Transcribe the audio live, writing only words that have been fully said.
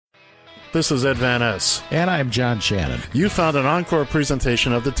This is Ed Van Ness. And I'm John Shannon. You found an encore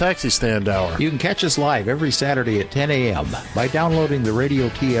presentation of the Taxi Stand Hour. You can catch us live every Saturday at 10 a.m. by downloading the Radio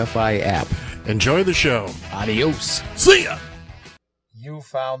TFI app. Enjoy the show. Adios. See ya. You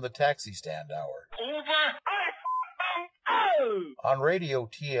found the Taxi Stand Hour. On Radio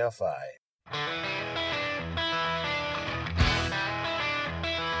TFI.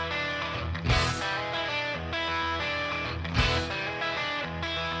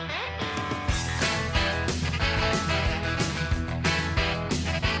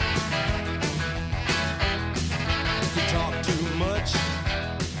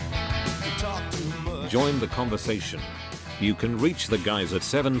 Join the conversation. You can reach the guys at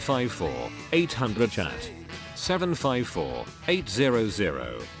 754-800-CHAT,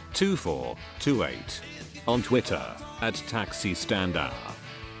 754-800-2428, on Twitter at Taxi Stand Hour.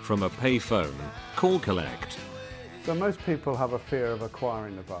 From a payphone, call collect. So most people have a fear of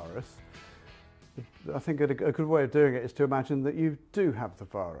acquiring the virus. I think a good way of doing it is to imagine that you do have the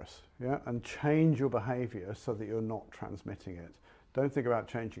virus, yeah, and change your behaviour so that you're not transmitting it. Don't think about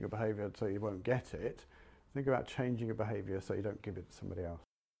changing your behaviour so you won't get it. Think about changing your behaviour so you don't give it to somebody else.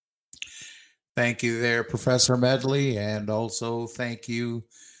 Thank you there, Professor Medley, and also thank you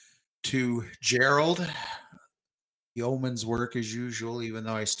to Gerald. Yeoman's work as usual, even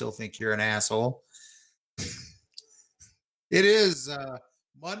though I still think you're an asshole. It is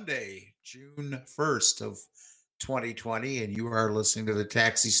Monday, June 1st of 2020, and you are listening to the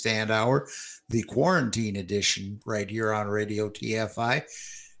Taxi Stand Hour, the quarantine edition, right here on Radio TFI,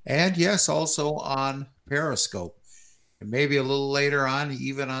 and yes, also on Periscope, and maybe a little later on,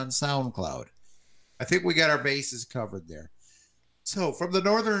 even on SoundCloud. I think we got our bases covered there. So, from the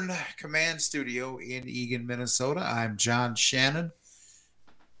Northern Command Studio in Eagan, Minnesota, I'm John Shannon,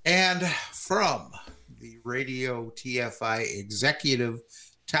 and from the Radio TFI Executive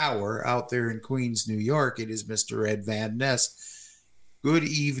Tower out there in Queens, New York, it is Mr. Ed Van Ness. Good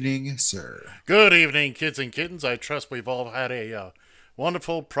evening, sir. Good evening, kids and kittens. I trust we've all had a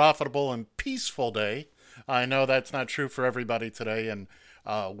wonderful, profitable, and peaceful day. I know that's not true for everybody today, and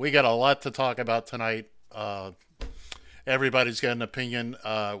we got a lot to talk about tonight. Everybody's got an opinion.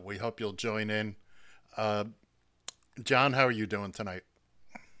 We hope you'll join in. John, how are you doing tonight?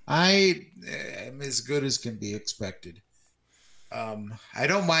 I am as good as can be expected. I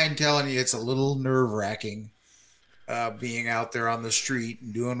don't mind telling you it's a little nerve-wracking being out there on the street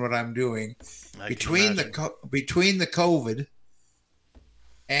and doing what I'm doing. Between the COVID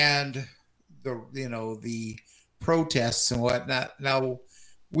and the protests and whatnot. Now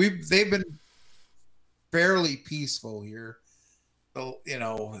they've been fairly peaceful here. So,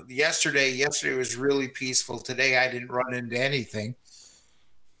 yesterday was really peaceful. Today I didn't run into anything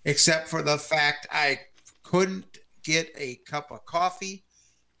except for the fact I couldn't get a cup of coffee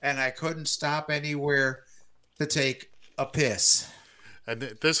and I couldn't stop anywhere to take a piss.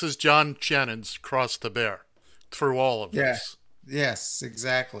 And this is John Shannon's cross to bear through all of this. Yes,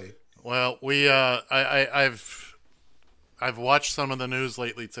 exactly. Well, I've watched some of the news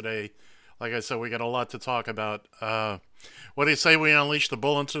lately today. Like I said, we got a lot to talk about. What do you say we unleash the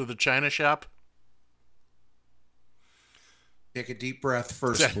bull into the China shop? Take a deep breath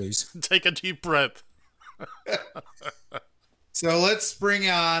first, please. Take a deep breath. So let's bring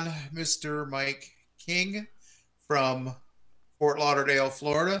on Mr. Mike King from Fort Lauderdale,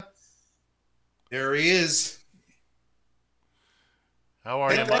 Florida. There he is. How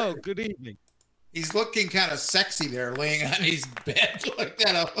are you? Hello, good evening. He's looking kind of sexy there, laying on his bed like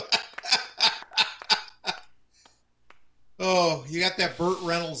that. Oh, you got that Burt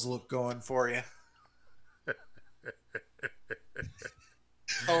Reynolds look going for you.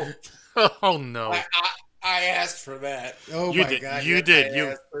 Oh no! I asked for that. Oh you my did. God! You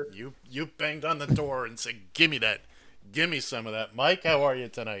did. You banged on the door and said, "Give me that. Give me some of that." Mike, how are you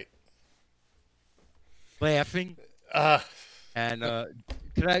tonight? Laughing. And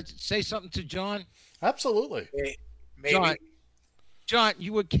could I say something to John? Absolutely. Maybe. John,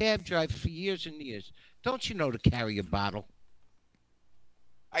 you were a cab driver for years and years. Don't you know to carry a bottle?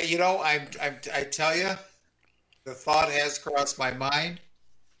 I tell you, the thought has crossed my mind.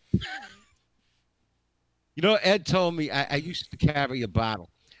 You know, Ed told me I used to carry a bottle.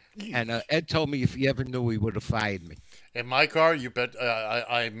 And Ed told me if he ever knew, he would have fired me. In my car, you bet.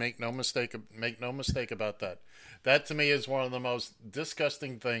 I make no mistake. Make no mistake about that. That to me is one of the most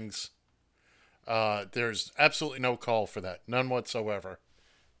disgusting things. There's absolutely no call for that, none whatsoever.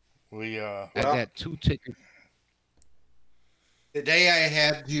 I got 2 tickets. Today I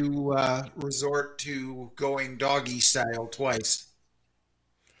had to resort to going doggy style twice.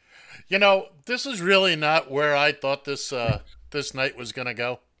 This is really not where I thought this night was going to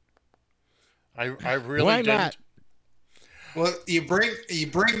go. I really Why didn't. not? Well, you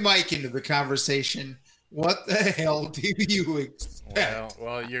bring Mike into the conversation. What the hell do you expect?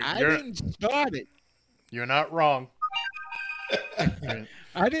 Well, I didn't start it. you're not wrong. You're-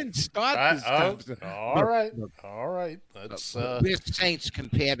 I didn't start this conversation. all right, Look, all right. Let's. we're saints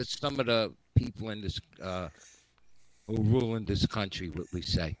compared to some of the people in this who rule in this country. What we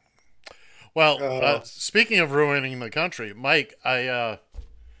say. Well, speaking of ruining the country, Mike, I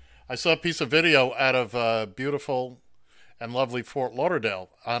saw a piece of video out of beautiful and lovely Fort Lauderdale.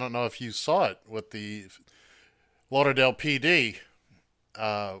 I don't know if you saw it with the Lauderdale PD.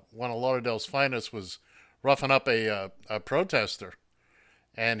 One of Lauderdale's finest was roughing up a protester,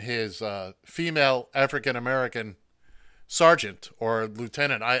 and his female African American sergeant or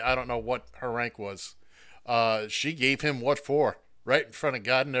lieutenant, I don't know what her rank was, she gave him what for, right in front of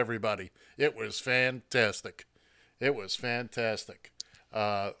God and everybody. It was fantastic. It was fantastic.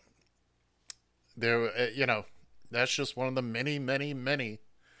 That's just one of the many, many, many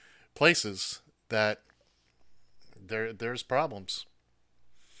places that there's problems.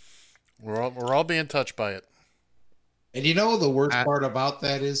 We're all being touched by it. And you know the worst part about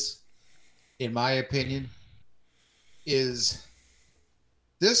that is, in my opinion, is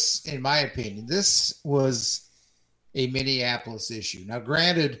this, in my opinion, this was a Minneapolis issue. Now,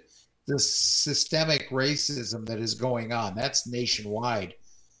 granted, the systemic racism that is going on, that's nationwide.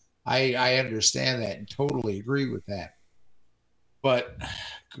 I understand that and totally agree with that. But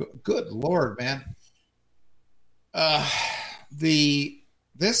good Lord, man.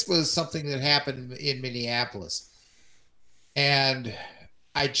 This was something that happened in Minneapolis. And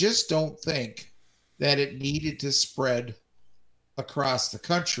I just don't think that it needed to spread across the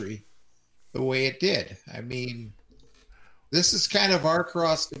country the way it did. I mean, this is kind of our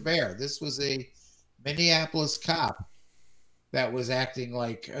cross to bear. This was a Minneapolis cop that was acting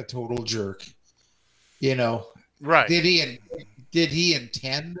like a total jerk. You know, Right. Did he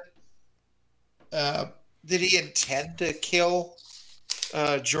intend? Did he intend to kill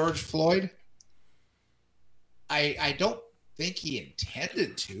George Floyd? I don't think he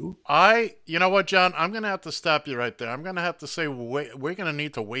intended to. You know what, John? I'm going to have to stop you right there. I'm going to have to say we're going to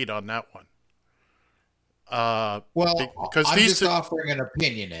need to wait on that one. Because I'm just offering an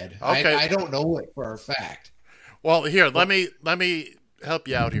opinion, Ed. Okay. I don't know it for a fact. Well, here, let me help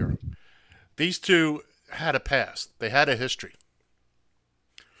you out here. These two had a past. They had a history.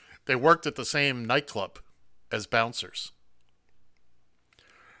 They worked at the same nightclub as bouncers.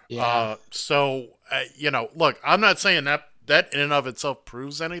 Yeah. Look, I'm not saying that in and of itself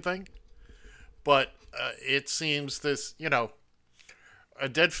proves anything, but it seems this, a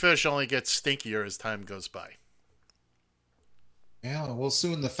dead fish only gets stinkier as time goes by. Yeah, well,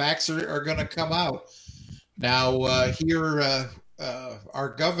 soon the facts are going to come out. Now, our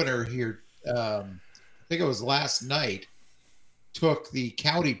governor here, I think it was last night, took the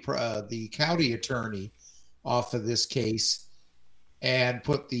county attorney off of this case and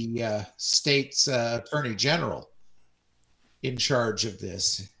put the state's attorney general in charge of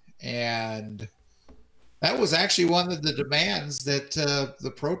this. And that was actually one of the demands that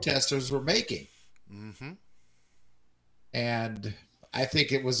the protesters were making. Mm-hmm. And I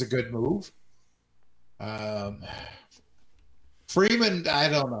think it was a good move. Freeman, I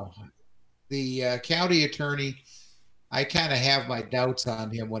don't know. The county attorney, I kind of have my doubts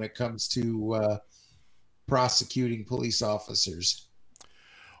on him when it comes to prosecuting police officers.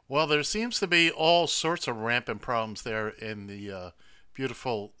 Well, there seems to be all sorts of rampant problems there in the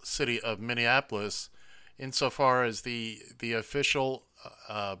beautiful city of Minneapolis, insofar as the official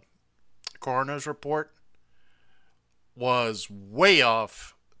coroner's report was way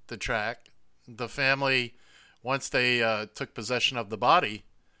off the track. The family, once they took possession of the body,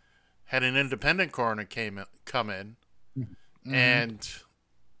 had an independent coroner come in, mm-hmm. and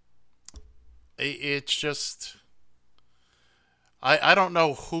it's just, I don't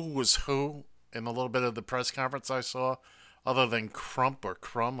know who was who in a little bit of the press conference I saw, other than Crump or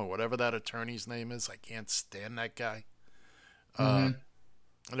Crum or whatever that attorney's name is. I can't stand that guy. There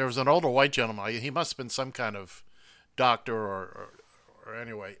was an older white gentleman. He must have been some kind of doctor or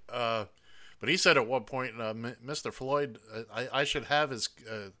anyway. But he said at one point, Mr. Floyd, I should have his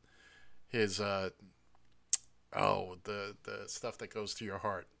the stuff that goes to your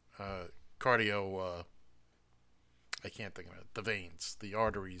heart, cardio. I can't think of it. The veins, the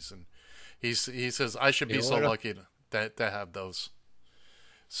arteries, and he says I should be so lucky to have those.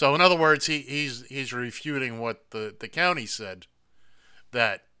 So in other words, he's refuting what the county said,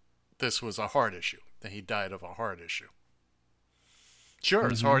 that this was a heart issue, that he died of a heart issue.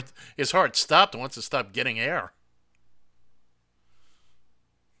 Sure, mm-hmm. his heart stopped once it stopped getting air.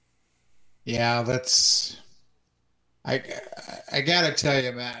 Yeah, I I gotta tell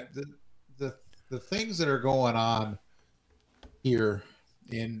you, Matt, the the things that are going on here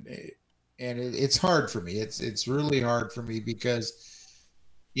in and it's hard for me. It's really hard for me because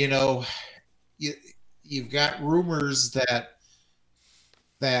you know you you've got rumors that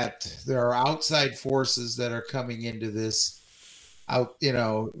there are outside forces that are coming into this out,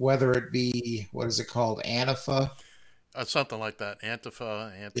 whether it be what is it called, Antifa. Something like that.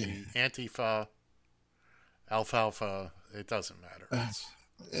 Antifa, alfalfa. It doesn't matter.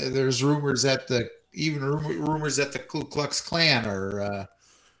 There's rumors that rumors that the Ku Klux Klan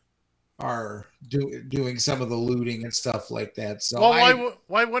are doing some of the looting and stuff like that. So well,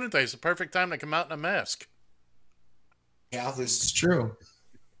 why wouldn't they? It's the perfect time to come out in a mask. Yeah, this is true.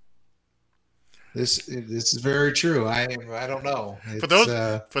 This is very true. I don't know.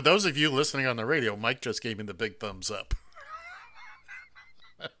 For those of you listening on the radio, Mike just gave me the big thumbs up.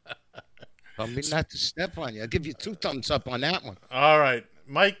 Tell me not to step on you. I'll give you 2 thumbs up on that one. All right,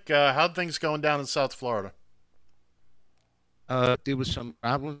 Mike. How'd things going down in South Florida? There was some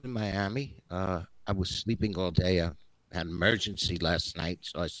problems in Miami. I was sleeping all day. I had an emergency last night,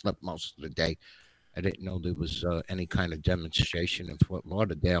 so I slept most of the day. I didn't know there was any kind of demonstration in Fort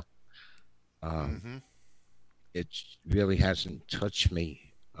Lauderdale. It really hasn't touched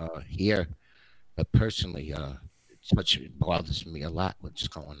me here, but personally, it bothers me a lot what's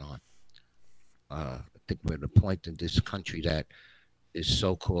going on. I think we're at a point in this country that this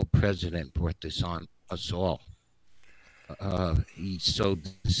so-called president brought this on us all. He sowed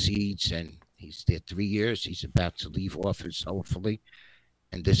the seeds, and he's there 3 years. He's about to leave office, hopefully,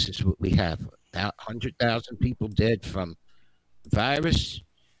 and this is what we have: 100,000 people dead from virus,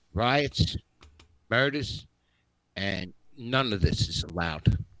 riots, murders, and none of this is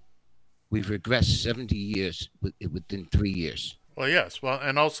allowed. We've regressed 70 years within 3 years. Well, yes. Well,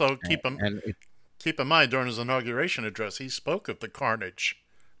 and also keep in mind, during his inauguration address, he spoke of the carnage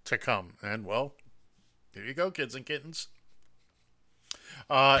to come. And, well, here you go, kids and kittens.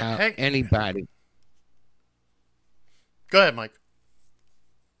 Anybody. Go ahead, Mike.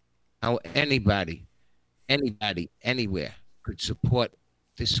 How anybody, anywhere could support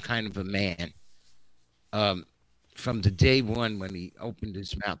this kind of a man. From the day one when he opened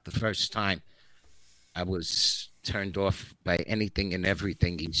his mouth the first time, I was turned off by anything and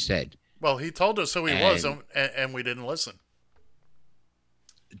everything he said. Well, he told us who he was, and we didn't listen.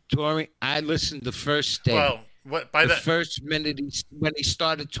 I listened the first day. Well, first minute when he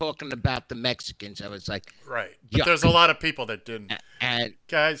started talking about the Mexicans, I was like, right. But there's a lot of people that didn't. And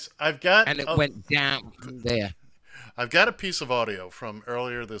guys, it went down from there. I've got a piece of audio from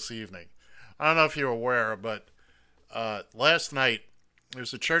earlier this evening. I don't know if you're aware, but last night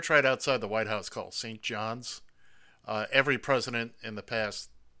there's a church right outside the White House called St. John's. Every president in the past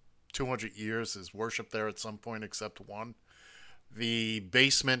 200 years has worshipped there at some point except one. The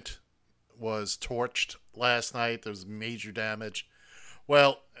basement was torched last night. There was major damage.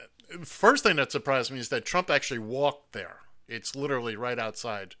 Well, first thing that surprised me is that Trump actually walked there. It's literally right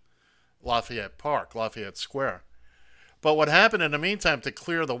outside Lafayette Square. But what happened in the meantime to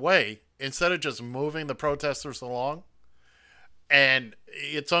clear the way, instead of just moving the protesters along, and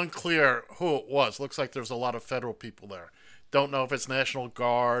it's unclear who it was. Looks like there's a lot of federal people there. Don't know if it's National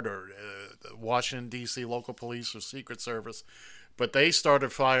Guard or Washington, D.C. local police or Secret Service. But they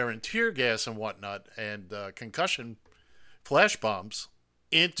started firing tear gas and whatnot and concussion flash bombs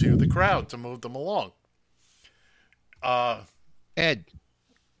into the crowd to move them along. Ed.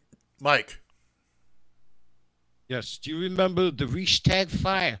 Mike. Yes. Do you remember the Reichstag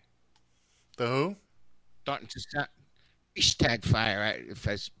fire? The who? Starting to sound Reichstag fire, if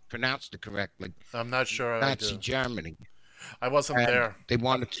I pronounced it correctly. I'm not sure. Nazi Germany. I wasn't there. They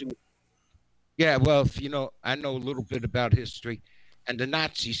wanted to. Yeah, well, I know a little bit about history, and the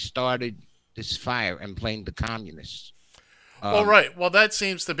Nazis started this fire and blamed the communists. Well, right. Well, that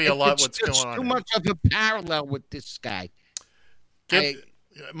seems to be a lot what's going on. Too much of a parallel with this guy.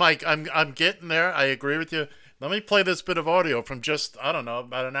 Mike, I'm getting there. I agree with you. Let me play this bit of audio from just, I don't know,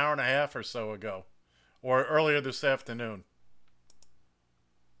 about an hour and a half or so ago, or earlier this afternoon.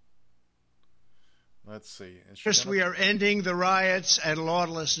 Let's see. First, we are ending the riots and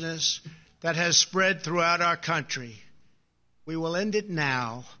lawlessness that has spread throughout our country. We will end it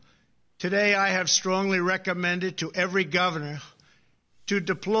now. Today, I have strongly recommended to every governor to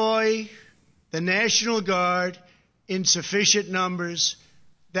deploy the National Guard in sufficient numbers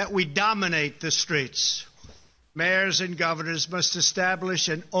that we dominate the streets. Mayors and governors must establish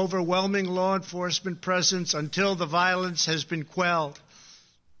an overwhelming law enforcement presence until the violence has been quelled.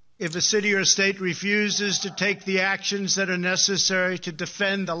 if a city or state refuses to take the actions that are necessary to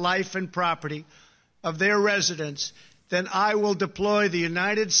defend the life and property of their residents, then I will deploy the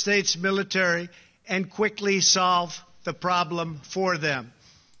United States military and quickly solve the problem for them.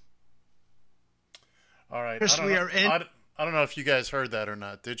 All right. Chris, I don't know if you guys heard that or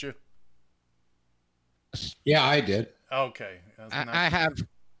not. Did you? Yeah, I did. Okay. I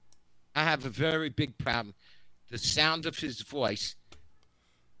have a very big problem. The sound of his voice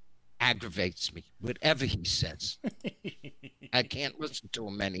aggravates me. Whatever he says, I can't listen to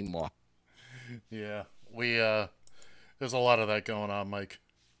him anymore. Yeah, there's a lot of that going on, Mike.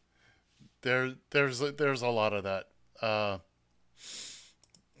 There's a lot of that.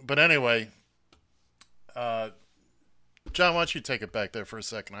 But anyway, John, why don't you take it back there for a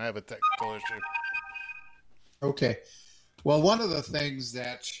second? I have a technical issue. Okay. Well, one of the things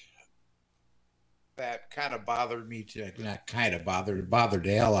that kind of bothered me, bothered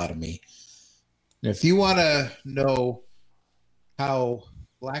the hell out of me. And if you want to know how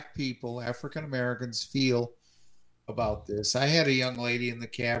Black people, African Americans feel about this, I had a young lady in the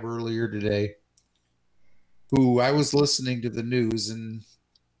cab earlier today who I was listening to the news, and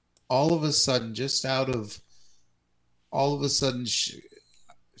all of a sudden,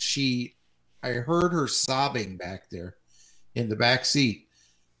 I heard her sobbing back there in the back seat.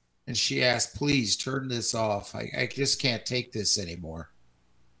 And she asked, please turn this off. I just can't take this anymore.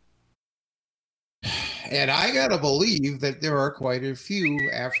 And I got to believe that there are quite a few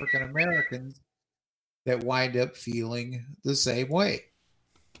African Americans that wind up feeling the same way.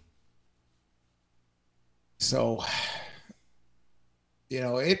 So,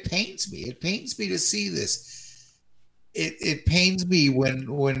 it pains me. It pains me to see this. It pains me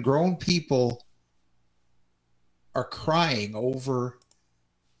when grown people are crying over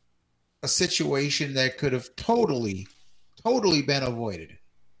a situation that could have totally been avoided.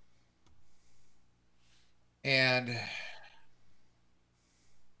 And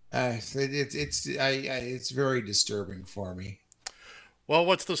it's very disturbing for me. Well,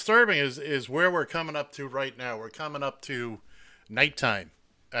 what's disturbing is where we're coming up to right now. We're coming up to nighttime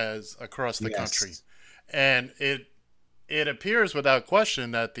as across the country. And it appears without question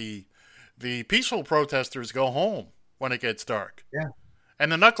that the peaceful protesters go home when it gets dark. Yeah.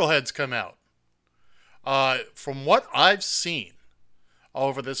 And the knuckleheads come out. From what I've seen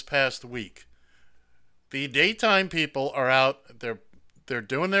over this past week, the daytime people are out. They're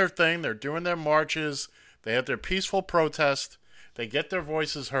doing their thing. They're doing their marches. They have their peaceful protest. They get their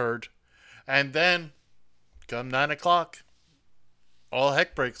voices heard. And then, come 9 o'clock, all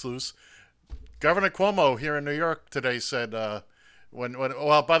heck breaks loose. Governor Cuomo here in New York today said,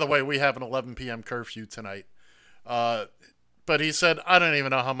 well, by the way, we have an 11 p.m. curfew tonight. But he said, I don't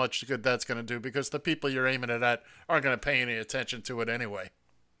even know how much good that's going to do because the people you're aiming it at aren't going to pay any attention to it anyway.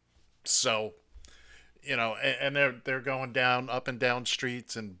 So, and they're going down, up and down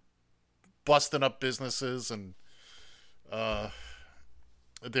streets and busting up businesses. And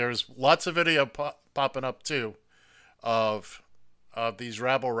there's lots of video popping up, too, of these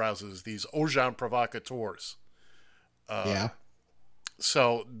rabble-rousers, these agents provocateurs. Yeah.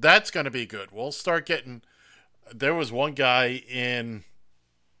 So that's going to be good. We'll start getting... There was one guy in,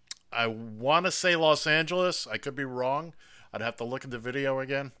 I want to say Los Angeles. I could be wrong. I'd have to look at the video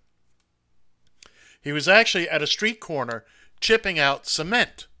again. He was actually at a street corner chipping out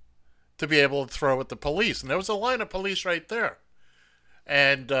cement to be able to throw at the police. And there was a line of police right there.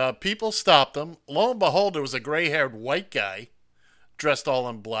 And people stopped him. Lo and behold, there was a gray-haired white guy dressed all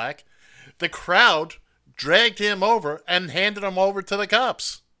in black. The crowd dragged him over and handed him over to the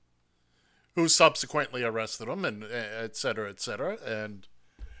cops, who subsequently arrested him, and et cetera, et cetera.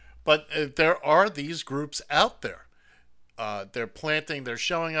 But there are these groups out there. They're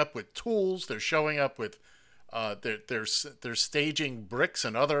showing up with tools. They're showing up with, they're staging bricks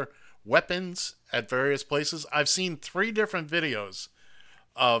and other weapons at various places. I've seen 3 different videos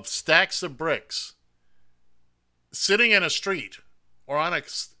of stacks of bricks sitting in a street or on a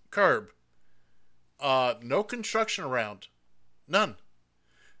curb. No construction around. None.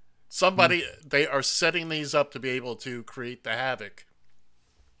 They are setting these up to be able to create the havoc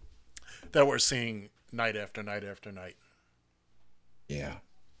that we're seeing night after night after night. Yeah.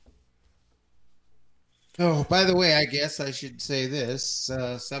 Oh, by the way, I guess I should say this,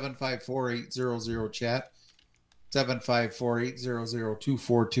 754-800-CHAT,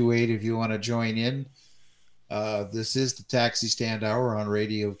 754-800-2428 if you want to join in. This is the Taxi Stand Hour on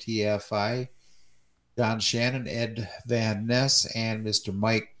Radio TFI. John Shannon, Ed Van Ness, and Mr.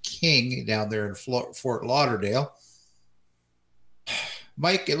 Mike King down there in Fort Lauderdale.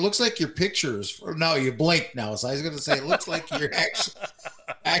 Mike, it looks like your pictures. No, you blinked now. So I was going to say, it looks like you're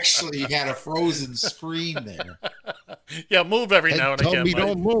Actually, you had a frozen screen there. Yeah, move every Ed now and told again, me Mike.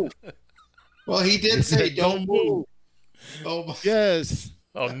 don't move. Well, he did say don't move. Oh, my. Yes.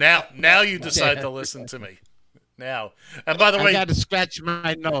 Oh, now you decide to listen to me. Now, and by the I way, got to scratch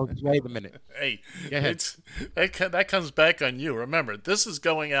my nose. Wait a minute. hey, Go ahead. that comes back on you. Remember, this is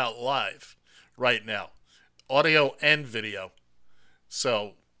going out live right now, audio and video.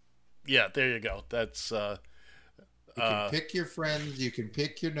 So, yeah, there you go. That's You can pick your friends. You can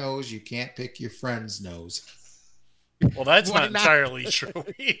pick your nose. You can't pick your friend's nose. well, that's Why not not? entirely true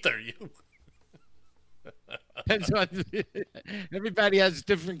either. That's what- Everybody has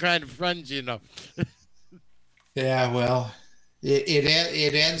different kind of friends, you know. Yeah, well,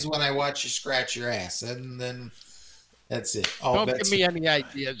 it ends when I watch you scratch your ass, and then that's it. Don't give me any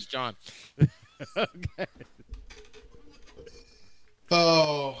ideas, John. Okay.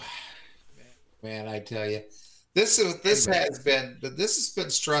 Oh, man, I tell you, this has been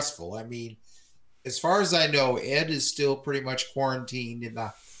stressful. I mean, as far as I know, Ed is still pretty much quarantined in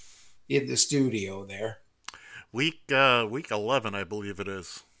the studio there. Week 11, I believe it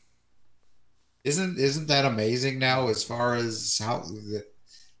is. Isn't that amazing now? As far as how the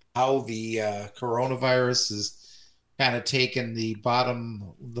coronavirus is kind of taken the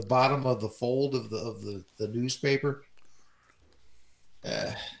bottom of the fold of the newspaper.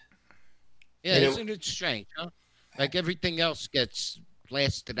 Yeah, And isn't it strange, huh? Like everything else gets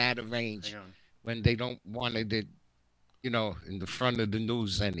blasted out of range Hang on. when they don't want it, in the front of the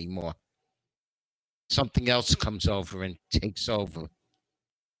news anymore. Something else comes over and takes over.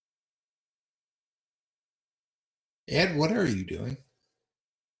 Ed, what are you doing?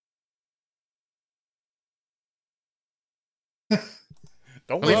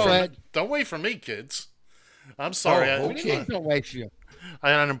 Hello, Ed. Don't wait for me, kids. I'm sorry. Oh, What do you mean don't wait for you?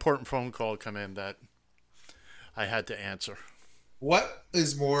 I had an important phone call come in that I had to answer. What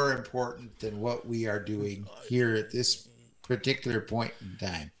is more important than what we are doing here at this particular point in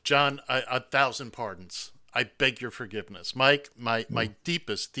time? John, 1,000 pardons. I beg your forgiveness. Mike, my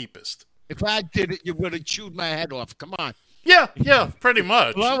deepest. If I did it, you would have chewed my head off. Come on. Yeah, pretty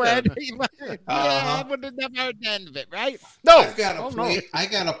much. Hello, Yeah. Ed. Yeah, I would have never heard the end of it, right? No. I've got a Oh, plate. I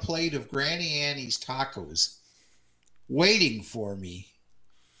got a plate of Granny Annie's tacos waiting for me,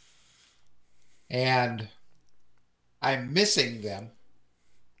 and I'm missing them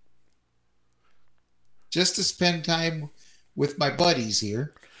just to spend time with my buddies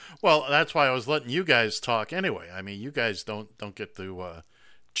here. Well, that's why I was letting you guys talk anyway. I mean, you guys don't get to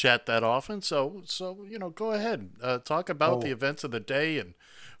chat that often, so go ahead, talk about the events of the day and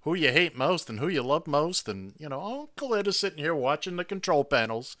who you hate most and who you love most, and Uncle Ed is sitting here watching the control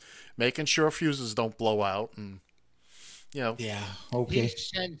panels, making sure fuses don't blow out, and Yeah. He Okay.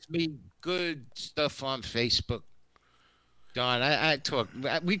 sends me good stuff on Facebook. John, I talk.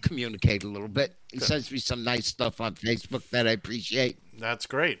 We communicate a little bit. He sends me some nice stuff on Facebook that I appreciate. that's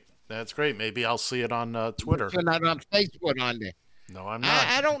great. That's great. Maybe I'll see it on Twitter. You're not on Facebook on there. No, I'm not.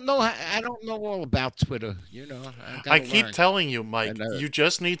 I don't know. I don't know all about Twitter. I keep learn. telling you, Mike, you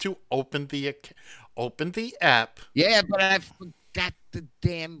just need to open the app. Yeah, but I forgot the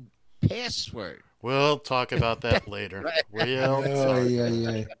damn password. We'll talk about that later. Oh,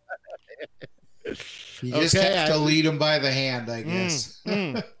 yeah. You just Okay, have to lead them by the hand, I guess.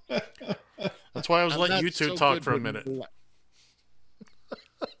 That's why I was I'm letting not you two so talk good for a with minute.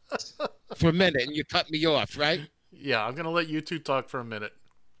 For a minute, and you cut me off, right? Yeah, I'm going to let you two talk for a minute.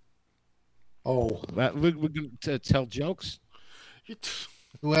 Oh, We're going to tell jokes.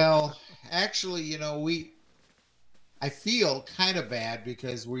 well, actually, I feel kind of bad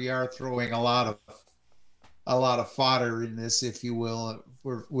because we are throwing a lot of fodder in this, if you will,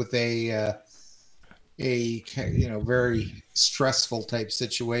 with a very stressful type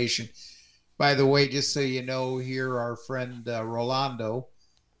situation. By the way, just so you know, here our friend Rolando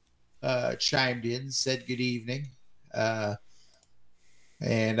chimed in, said good evening, and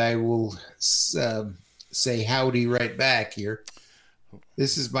I will say howdy right back here.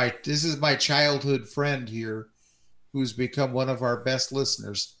 This is my childhood friend here, who's become one of our best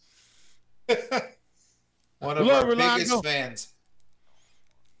listeners. One of Hello, our Rolando. biggest fans.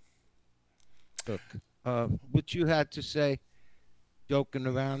 Look, what you had to say, joking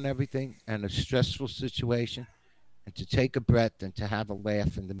around and everything, and a stressful situation, and to take a breath and to have a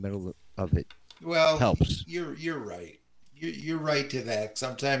laugh in the middle of it Well, helps. You're right. You're right to that.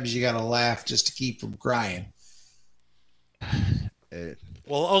 Sometimes you got to laugh just to keep from crying.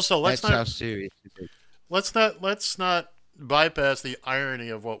 Well, also That's how serious it is. let's not bypass the irony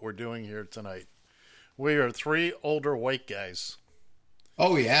of what we're doing here tonight. We are three older white guys.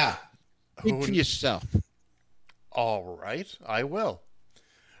 Oh yeah. Speak for yourself. All right, I will.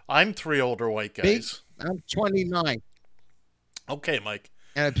 I'm 3 older white Me? guys. I'm 29, Okay, Mike.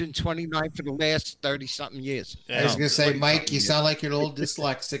 and I've been 29 for the last 30-something years. I was Yeah. gonna say, Mike, 40-something you years. sound like you're a little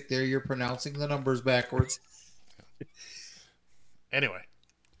dyslexic there. You're pronouncing the numbers backwards. Anyway,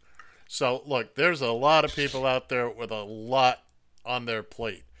 so look, there's a lot of people out there with a lot on their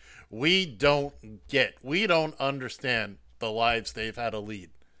plate. We don't understand the lives they've had to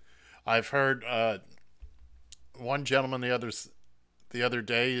lead. I've heard one gentleman the other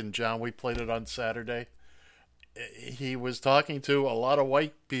day, and John, we played it on Saturday. He was talking to a lot of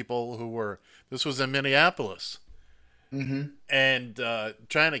white people this was in Minneapolis, and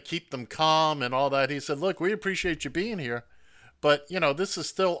trying to keep them calm and all that. He said, look, we appreciate you being here, but, this is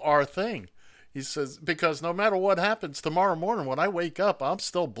still our thing. He says, because no matter what happens tomorrow morning when I wake up, I'm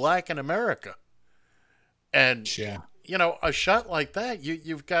still black in America. And, Yeah. A shot like that,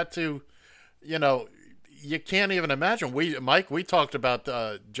 you've got to, you can't even imagine. Mike, we talked about,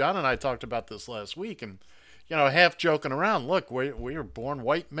 John and I talked about this last week, and, half joking around, look, we are born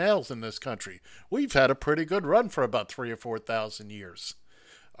white males in this country. We've had a pretty good run for about 3,000 or 4,000 years.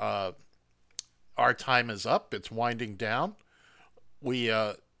 Our time is up. It's winding down. We,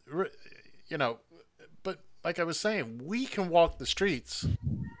 but like I was saying, we can walk the streets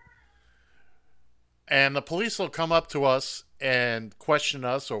and the police will come up to us and question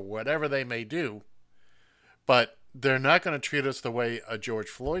us or whatever they may do, but they're not going to treat us the way a George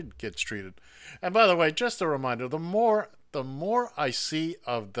Floyd gets treated. And by the way, just a reminder, the more I see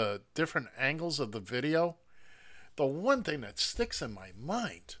of the different angles of the video, the one thing that sticks in my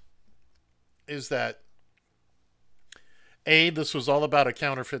mind is that A, this was all about a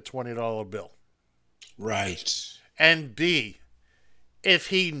counterfeit $20 bill. Right. And B, if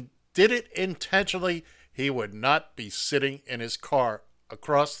he did it intentionally, he would not be sitting in his car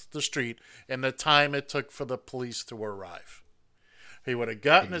across the street in the time it took for the police to arrive. He would have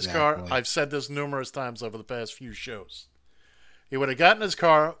gotten his car. I've said this numerous times over the past few shows. He would have gotten his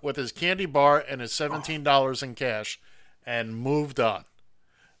car with his candy bar and his $17 in cash and moved on.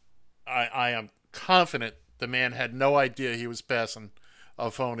 I am confident the man had no idea he was passing a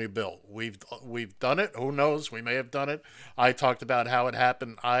phony bill. We've done it. Who knows? We may have done it. I talked about how it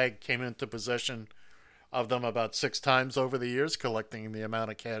happened. I came into possession of them about 6 times over the years, collecting the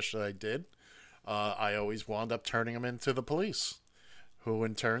amount of cash that I did. I always wound up turning them into the police, who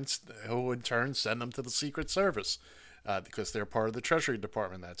in turn send them to the Secret Service because they're part of the Treasury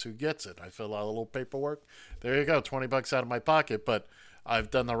Department. That's who gets it. I fill out a little paperwork. There you go, $20 out of my pocket, but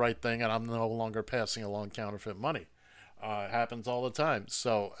I've done the right thing and I'm no longer passing along counterfeit money. It happens all the time.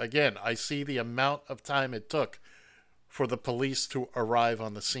 So again, I see the amount of time it took for the police to arrive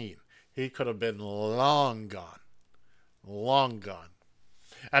on the scene. He could have been long gone.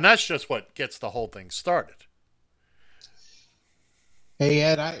 And that's just what gets the whole thing started. Hey,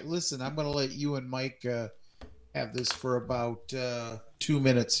 Ed, listen, I'm going to let you and Mike have this for about 2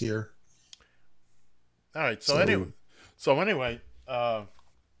 minutes here. All right. So anyway,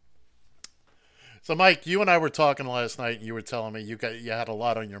 so Mike, you and I were talking last night, and you were telling me you had a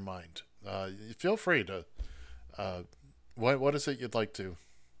lot on your mind. Feel free to. What is it you'd like to?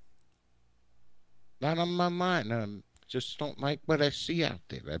 Not on my mind. Just don't like what I see out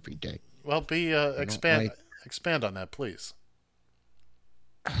there every day. Well, expand on that, please.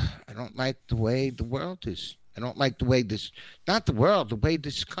 I don't like the way the world is. I don't like the way the way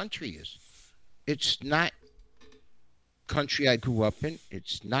this country is. It's not country I grew up in.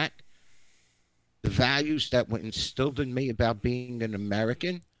 It's not the values that were instilled in me about being an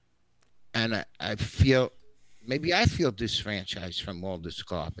American. And I feel disfranchised from all this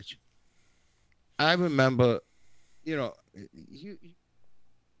garbage. I remember,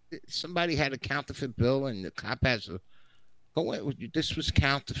 somebody had a counterfeit bill and the cop has this was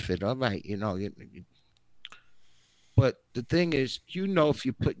counterfeit. All right. But the thing is, if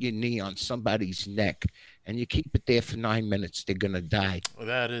you put your knee on somebody's neck and you keep it there for 9 minutes, they're going to die.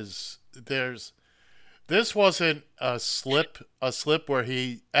 This wasn't a slip where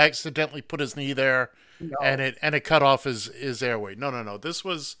he accidentally put his knee there. No. And it cut off his airway. No.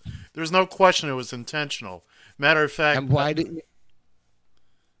 There's no question it was intentional. Matter of fact. And why didn't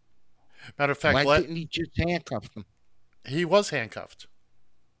he just handcuff them? He was handcuffed.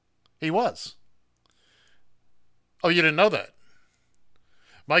 He was. Oh, you didn't know that?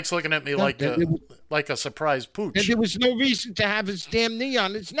 Mike's looking at me like a surprised pooch. And there was no reason to have his damn knee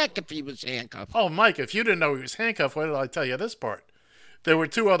on his neck if he was handcuffed. Oh, Mike, if you didn't know he was handcuffed, why did I tell you this part? There were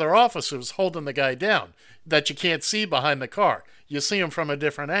 2 other officers holding the guy down that you can't see behind the car. You see him from a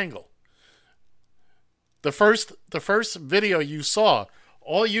different angle. The first video you saw,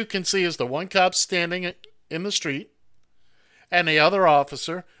 all you can see is the one cop standing in the street and the other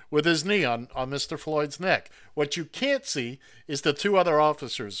officer with his knee on Mr. Floyd's neck. What you can't see is the two other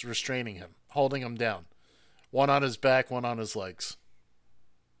officers restraining him, holding him down. One on his back, one on his legs.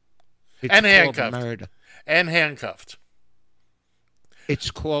 It's And called handcuffed. murder. And handcuffed. It's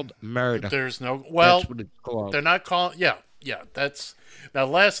called murder. There's no... Well, That's what it's called. they're not calling... Yeah, that's... Now,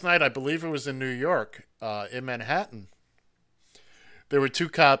 last night, I believe it was in New York, in Manhattan, there were two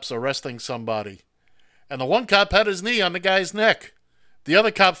cops arresting somebody. And the one cop had his knee on the guy's neck. The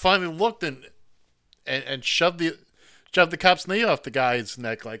other cop finally looked and shoved the cop's knee off the guy's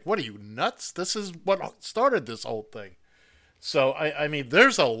neck. Like, what are you, nuts? This is what started this whole thing. So, I mean,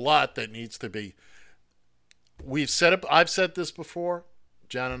 there's a lot that needs to be... I've said this before.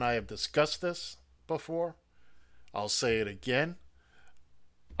 John and I have discussed this before. I'll say it again.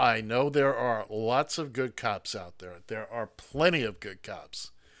 I know there are lots of good cops out there. There are plenty of good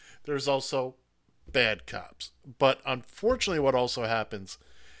cops. There's also bad cops. But unfortunately, what also happens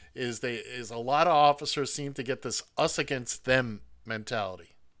is a lot of officers seem to get this us against them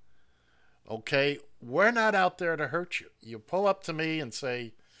mentality. Okay, we're not out there to hurt you. You pull up to me and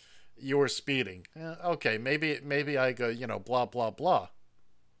say you were speeding. Okay, maybe I go, blah, blah, blah.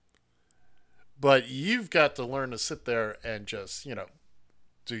 But you've got to learn to sit there and just,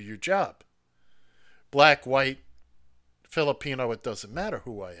 do your job. Black, white, Filipino, it doesn't matter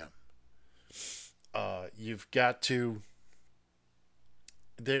who I am. You've got to...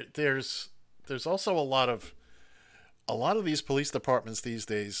 There's also a lot of these police departments these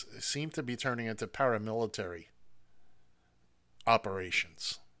days seem to be turning into paramilitary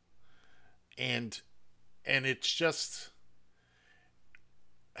operations. And it's just...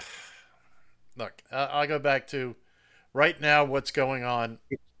 Look, I'll go back to right now. What's going on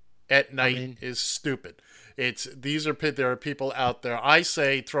at night is stupid. There are people out there. I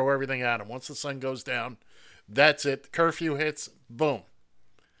say throw everything at them. Once the sun goes down, that's it. Curfew hits. Boom.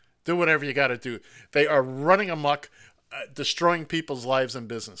 Do whatever you got to do. They are running amok, destroying people's lives and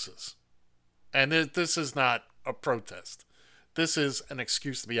businesses. And this is not a protest. This is an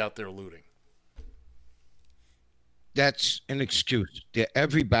excuse to be out there looting. That's an excuse.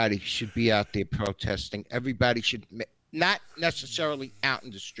 Everybody should be out there protesting. Everybody should, not necessarily out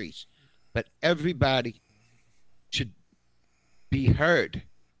in the streets, but everybody should be heard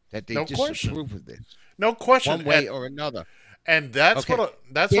that they disapprove of this. No question. One way or another. And that's okay. what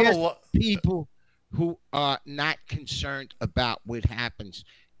a lot people who are not concerned about what happens.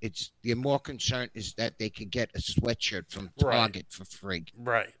 They're more concerned is that they could get a sweatshirt from Target for free.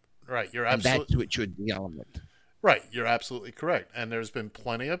 Right. You're absolutely. And that's what should be on it. Right, you're absolutely correct. And there's been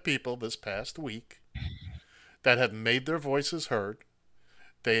plenty of people this past week that have made their voices heard.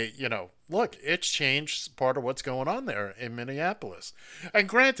 They, look, it's changed part of what's going on there in Minneapolis. And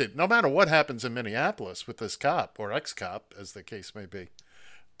granted, no matter what happens in Minneapolis with this cop or ex-cop, as the case may be,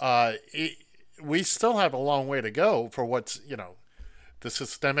 we still have a long way to go for what's, the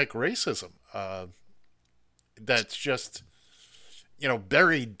systemic racism that's just,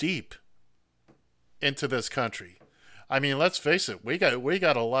 buried deep into this country. I mean, let's face it, we got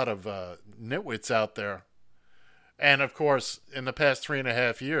a lot of nitwits out there. And of course, in the past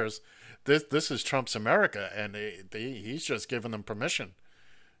 3.5 years, this is Trump's America, and he's just given them permission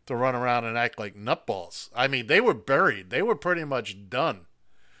to run around and act like nutballs. I mean, they were buried. They were pretty much done.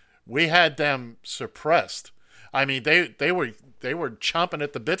 We had them suppressed. I mean, they were chomping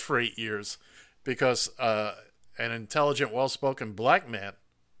at the bit for 8 years because an intelligent, well-spoken black man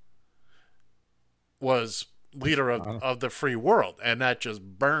was leader of the free world, and that just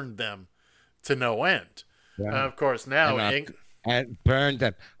burned them to no end. Yeah. And of course, now and burned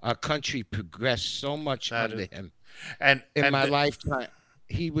them. Our country progressed so much under him. And in my lifetime,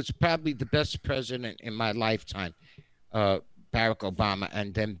 he was probably the best president in my lifetime. Barack Obama,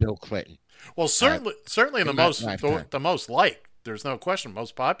 and then Bill Clinton. Well, certainly the most liked. There's no question,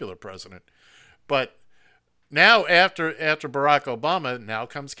 most popular president. But now, after Barack Obama, now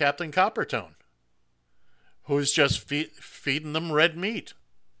comes Captain Coppertone, who's just feeding them red meat,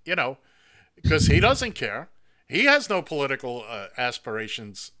 because he doesn't care. He has no political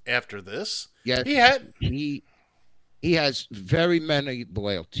aspirations after this. Yes, he has very many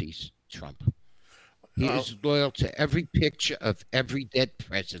loyalties, Trump. He is loyal to every picture of every dead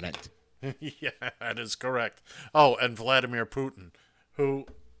president. Yeah, that is correct. Oh, and Vladimir Putin, who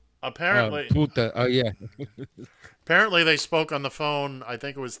apparently... apparently they spoke on the phone, I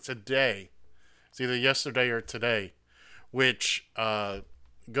think it was today. It's either yesterday or today, which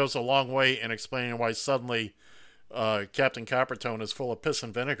goes a long way in explaining why suddenly Captain Coppertone is full of piss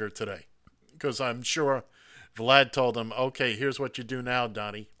and vinegar today. Because I'm sure Vlad told him, okay, here's what you do now,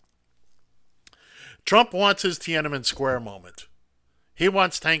 Donnie. Trump wants his Tiananmen Square moment. He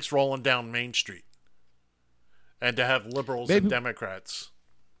wants tanks rolling down Main Street, and to have liberals and Democrats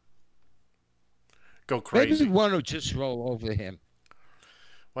go crazy. Maybe one will just roll over him.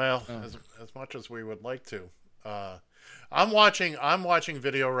 Well, as much as we would like to. I'm watching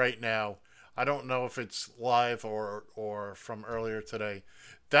video right now. I don't know if it's live or from earlier today.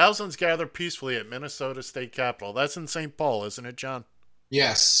 Thousands gather peacefully at Minnesota State Capitol. That's in St. Paul, isn't it, John?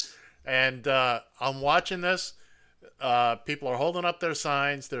 Yes. And I'm watching this. People are holding up their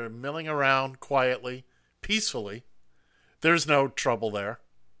signs. They're milling around quietly, peacefully. There's no trouble there.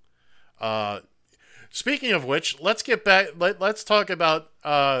 Speaking of which, let's get back. Let's talk about.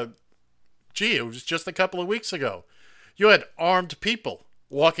 It was just a couple of weeks ago. You had armed people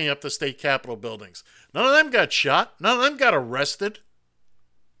walking up the state capitol buildings. None of them got shot. None of them got arrested.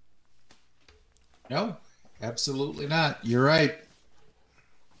 No, absolutely not. You're right.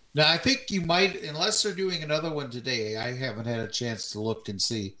 Now, I think you might, unless they're doing another one today. I haven't had a chance to look and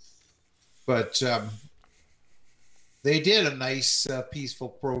see. But they did a nice, peaceful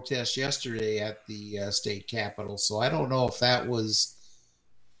protest yesterday at the state capitol. So I don't know if that was,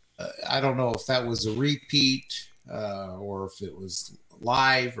 a repeat or if it was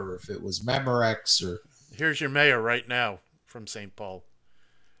live or if it was Memorex or. Here's your mayor right now from St. Paul.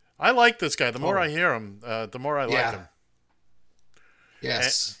 I like this guy. The more I hear him, the more I like him.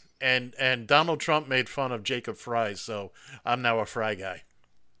 Yes. And Donald Trump made fun of Jacob Fry, so I'm now a Fry guy.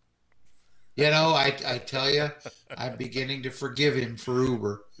 You know, I tell you, I'm beginning to forgive him for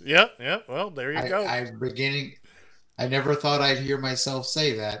Uber. Yeah. Well, there you go. I never thought I'd hear myself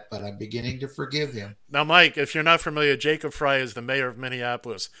say that, but I'm beginning to forgive him. Now, Mike, if you're not familiar, Jacob Fry is the mayor of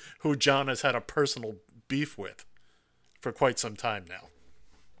Minneapolis, who John has had a personal beef with for quite some time now.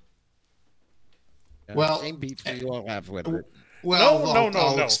 Well, same beef we all have with it. Well, No.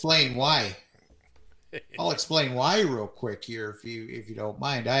 I'll explain why. I'll explain why real quick here, if you don't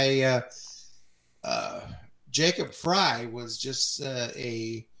mind. Jacob Fry was just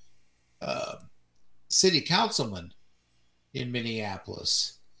a city councilman in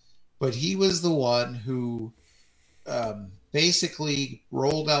Minneapolis, but he was the one who basically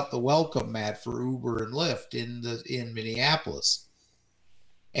rolled out the welcome mat for Uber and Lyft in Minneapolis,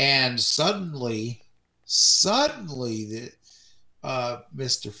 and suddenly,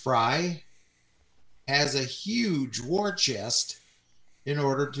 Mr. Fry has a huge war chest in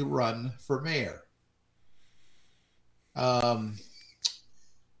order to run for mayor.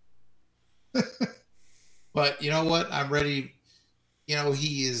 But you know what? I'm ready. You know,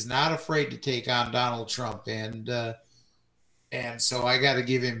 he is not afraid to take on Donald Trump, and so I got to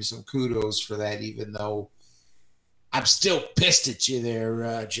give him some kudos for that, even though I'm still pissed at you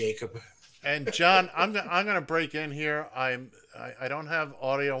there, Jacob. And John, I'm going to break in here. I don't have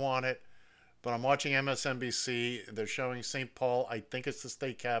audio on it, but I'm watching MSNBC. They're showing St. Paul. I think it's the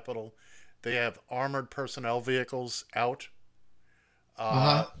state capitol. They have armored personnel vehicles out.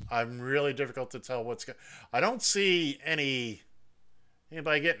 I'm really difficult to tell what's going. I don't see anybody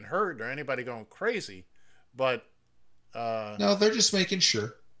getting hurt or anybody going crazy, but no, they're just making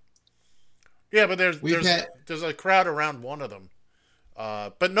sure. Yeah, but there's a crowd around one of them.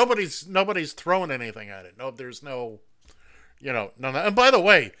 But nobody's throwing anything at it. No, there's no, no. And by the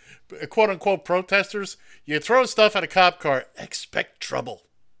way, quote unquote protesters, you throw stuff at a cop car, expect trouble.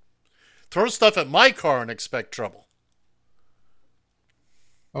 Throw stuff at my car and expect trouble.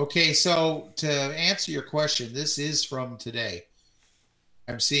 Okay, so to answer your question, this is from today.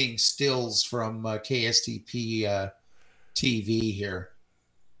 I'm seeing stills from KSTP TV here.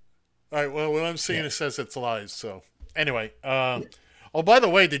 All right. Well, what I'm seeing it says it's live. So anyway. Oh, by the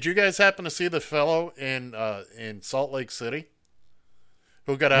way, did you guys happen to see the fellow in Salt Lake City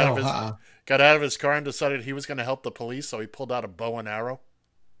who got out of his car and decided he was going to help the police, so he pulled out a bow and arrow?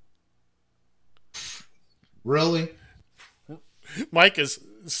 Really? Mike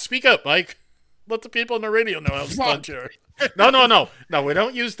speak up, Mike. Let the people on the radio know how stunned you are. No, we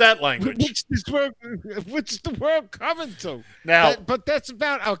don't use that language. What's the world coming to? Now, but that's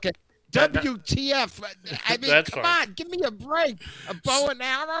about okay. WTF? I mean, come on, give me a break. A bow and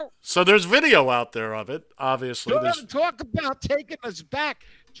arrow? So there's video out there of it, obviously. Don't talk about taking us back.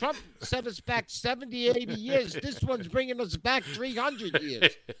 Trump set us back 70, 80 years. This one's bringing us back 300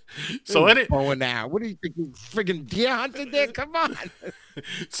 years. So bow and arrow. What do you think? You friggin' deer hunted there? Come on.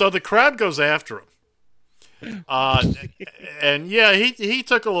 So the crowd goes after him. And yeah, he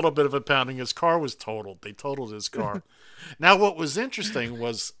took a little bit of a pounding. His car was totaled. They totaled his car. Now, what was interesting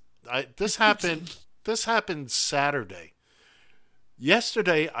was this happened Saturday.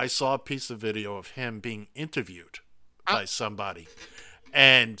 Yesterday, I saw a piece of video of him being interviewed by somebody,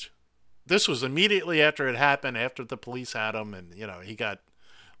 and this was immediately after it happened, after the police had him, and he got a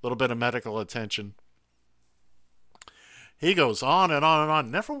little bit of medical attention. He goes on and on and on.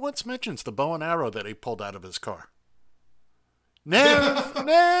 Never once mentions the bow and arrow that he pulled out of his car.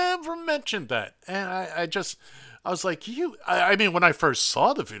 Never mentioned that. And I was like, I mean, when I first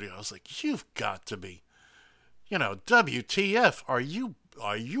saw the video, I was like, you've got to be, WTF? Are you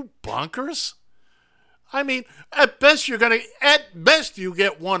bonkers? I mean, at best you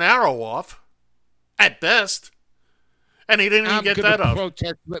get one arrow off. At best. And he didn't even get that off. I'm going to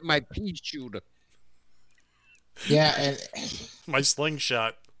protest with my pea shooter. Yeah, and my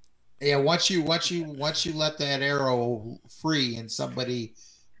slingshot. Yeah, once you let that arrow free and somebody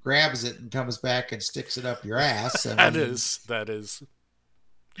grabs it and comes back and sticks it up your ass. That is.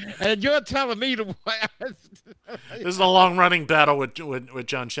 And you're telling me to. This is a long-running battle with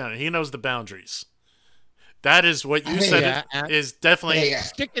John Shannon. He knows the boundaries. That is what you said is definitely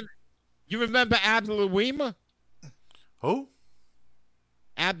sticking. You remember Abner Louima? Who?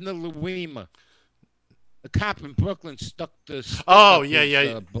 Abner Louima. The cop in Brooklyn stuck the. Oh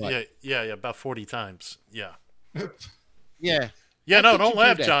yeah, about 40 times. Yeah. Yeah. Yeah, no, don't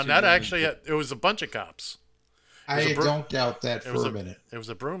laugh, John. That actually, it was a bunch of cops. I don't doubt that for a minute. It was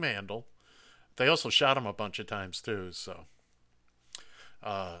a broom handle. They also shot him a bunch of times too. So,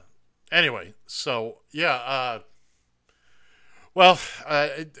 anyway, so yeah. Well,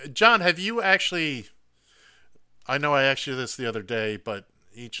 John, have you actually? I know I asked you this the other day, but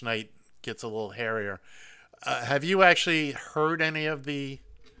each night gets a little hairier. Have you actually heard any of the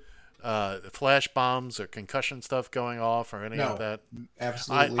flash bombs or concussion stuff going off or any of that?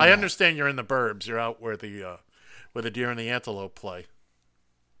 Absolutely. I understand you're in the burbs. You're out where the deer and the antelope play.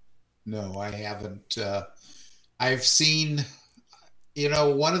 No, I haven't. I've seen,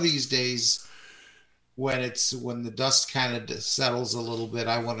 one of these days when the dust kind of settles a little bit,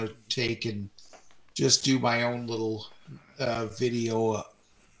 I want to take and just do my own little video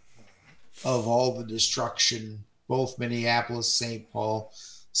of all the destruction, both Minneapolis, St. Paul,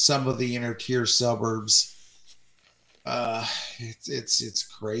 some of the inner tier suburbs. It's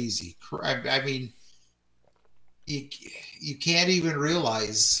crazy. I mean, you can't even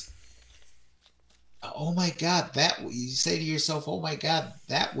realize. Oh my God! You say to yourself, "Oh my God,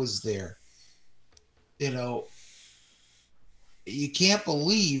 that was there." You can't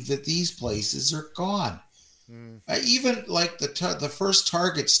believe that these places are gone. Even like the first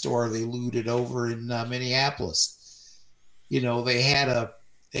Target store they looted over in Minneapolis. They had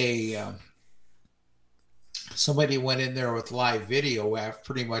somebody went in there with live video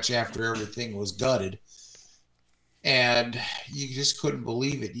pretty much after everything was gutted, and you just couldn't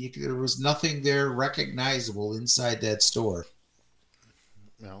believe it. There was nothing there recognizable inside that store.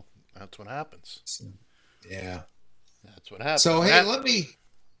 No, that's what happens. Yeah, that's what happens. So hey,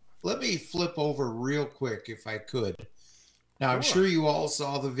 let me flip over real quick if I could. Now I'm sure you all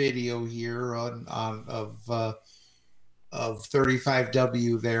saw the video here of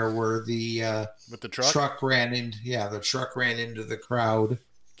 35W there where the with the truck? truck ran into the crowd.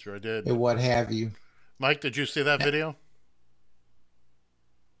 Sure I did. And what have you. Mike, did you see that video?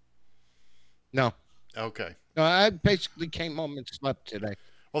 No. Okay. No, I basically came home and slept today.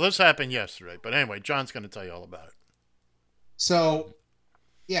 Well, this happened yesterday, but anyway, John's going to tell you all about it. So,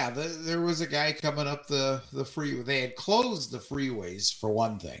 yeah, there was a guy coming up the freeway. They had closed the freeways for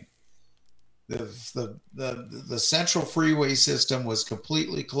one thing. The central freeway system was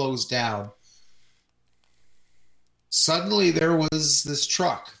completely closed down. Suddenly, there was this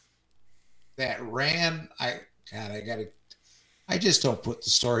truck that ran. I just don't put the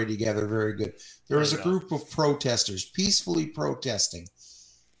story together very good. There was a group of protesters peacefully protesting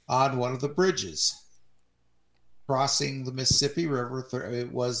on one of the bridges crossing the Mississippi River.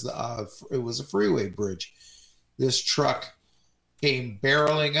 It was a freeway bridge. This truck came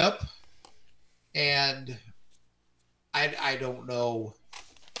barreling up, and I don't know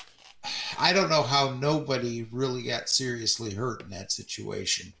how nobody really got seriously hurt in that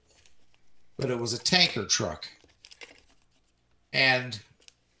situation, but it was a tanker truck. And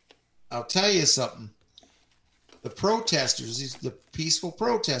I'll tell you something. The protesters, the peaceful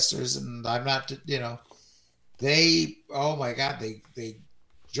protesters, and I'm not, they, oh my God, they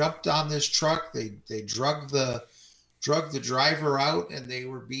jumped on this truck. They drugged the driver out, and they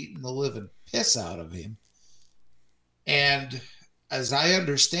were beating the living piss out of him. And as I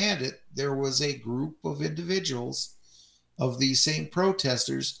understand it, there was a group of individuals of these same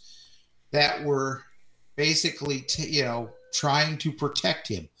protesters that were basically, trying to protect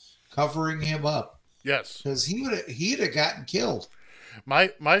him, covering him up. Yes, because he'd have gotten killed.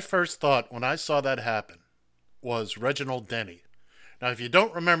 My first thought when I saw that happen was Reginald Denny. Now, if you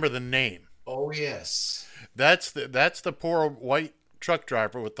don't remember the name, Oh, yes. that's the poor white truck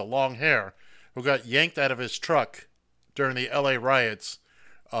driver with the long hair who got yanked out of his truck during the L.A. riots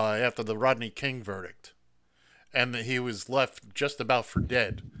after the Rodney King verdict, and he was left just about for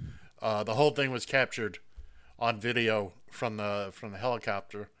dead. The whole thing was captured on video from the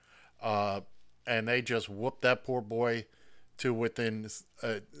helicopter, and they just whooped that poor boy to within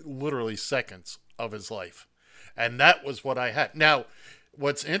literally seconds of his life. And that was what I had. Now,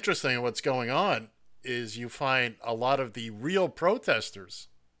 what's interesting and what's going on is you find a lot of the real protesters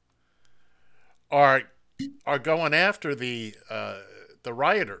are going after the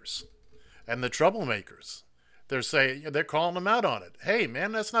rioters and the troublemakers. They're calling them out on it. Hey,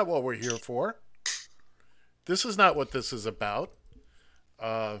 man, that's not what we're here for. This is not what this is about.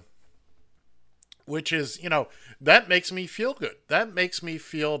 Which is, that makes me feel good. That makes me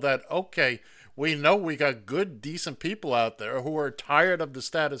feel that, okay, we know we got good, decent people out there who are tired of the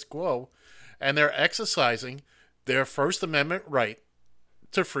status quo, and they're exercising their First Amendment right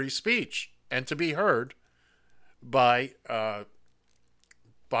to free speech and to be heard by the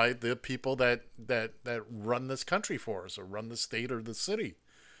people that run this country for us, or run the state or the city,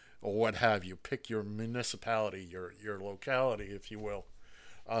 or what have you. Pick your municipality, your locality, if you will.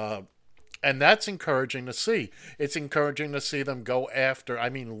 And that's encouraging to see. It's encouraging to see them go after,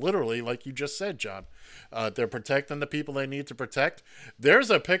 literally, like you just said, John. They're protecting the people they need to protect. There's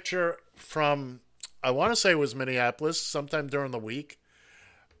a picture from, I want to say it was Minneapolis, sometime during the week.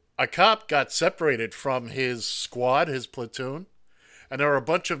 A cop got separated from his squad, his platoon, and there were a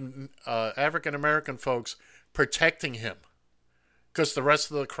bunch of African-American folks protecting him because the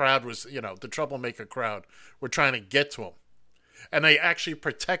rest of the crowd was, the troublemaker crowd, were trying to get to him. And they actually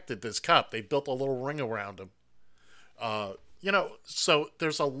protected this cop. They built a little ring around him. So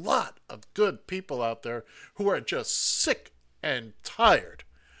there's a lot of good people out there who are just sick and tired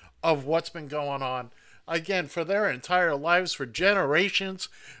of what's been going on, again, for their entire lives, for generations.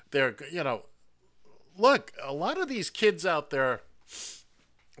 They're, look, a lot of these kids out there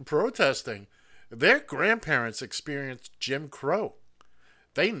protesting, their grandparents experienced Jim Crow.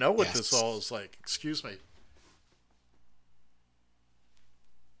 They know what this all is like. Excuse me.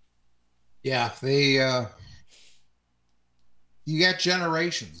 Yeah, you got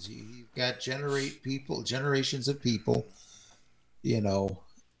generations. You've got generations of people,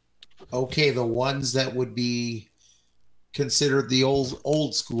 okay, the ones that would be considered the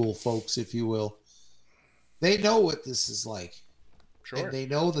old school folks, if you will. They know what this is like. Sure. And they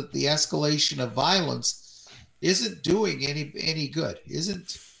know that the escalation of violence isn't doing any good.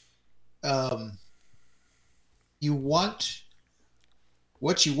 You want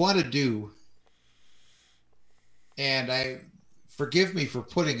what you want to do, and forgive me for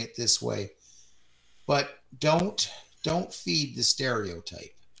putting it this way, but don't feed the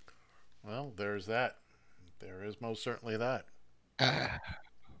stereotype. Well, there's that. There is most certainly that.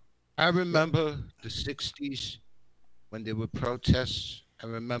 I remember the 60s when there were protests. I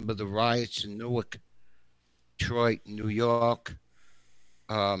remember the riots in Newark, Detroit, New York.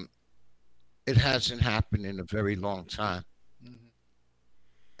 It hasn't happened in a very long time. Mm-hmm.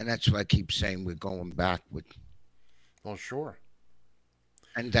 And that's why I keep saying we're going backward. Well, sure.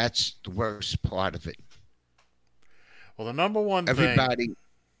 And that's the worst part of it. Well, the number one thing...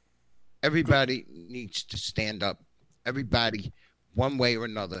 Everybody needs to stand up. Everybody, one way or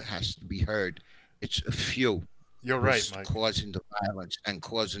another, has to be heard. It's a few. You're right, Mike. Causing the violence and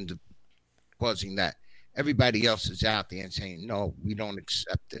causing that. Everybody else is out there and saying, no, we don't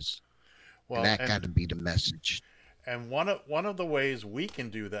accept this. Well, and that got to be the message. And one of the ways we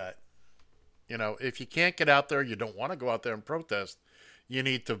can do that, if you can't get out there, you don't want to go out there and protest, you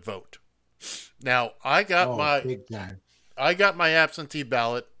need to vote. Now, I got my absentee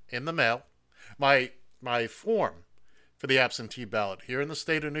ballot in the mail. My form for the absentee ballot here in the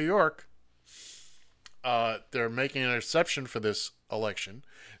state of New York, they're making an exception for this election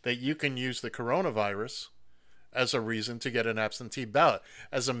that you can use the coronavirus as a reason to get an absentee ballot.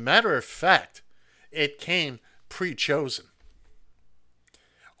 As a matter of fact, it came pre-chosen.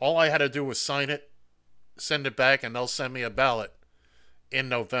 All I had to do was sign it, send it back, and they'll send me a ballot in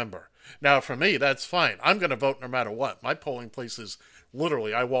November. Now, for me, that's fine. I'm going to vote no matter what. My polling place is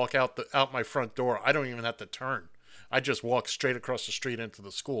literally, I walk out my front door. I don't even have to turn. I just walk straight across the street into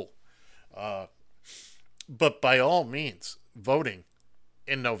the school. But by all means, voting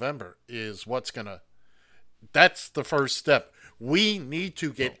in November is that's the first step. We need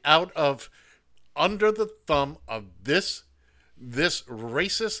to get out of under the thumb of this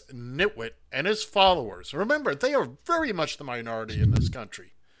racist nitwit and his followers. Remember, they are very much the minority in this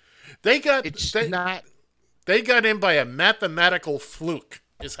country. They got in by a mathematical fluke,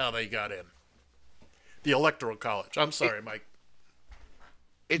 is how they got in. The Electoral College. I'm sorry, Mike.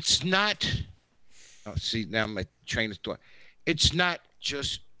 It's not. Oh, see, now my train of thought. It's not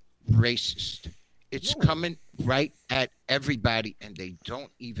just racist. It's coming right at everybody, and they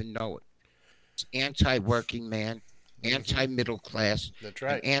don't even know it. It's anti-working man, anti-middle class, That's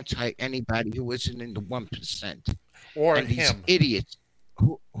right. and anti-anybody who isn't in the 1%. Or and these him. idiots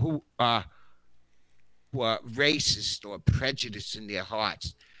who are racist or prejudiced in their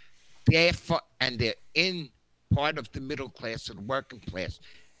hearts, and they're in part of the middle class or the working class.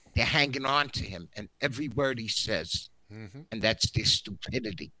 They're hanging on to him and every word he says. Mm-hmm. And that's their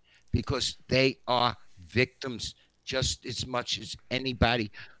stupidity, because they are victims just as much as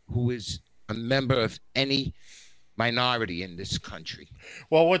anybody who is a member of any minority in this country.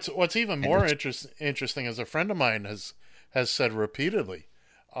 Well, what's even more interesting is a friend of mine has said repeatedly,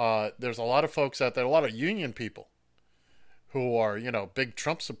 there's a lot of folks out there, a lot of union people who are, big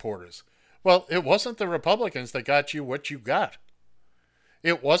Trump supporters. Well, it wasn't the Republicans that got you what you got.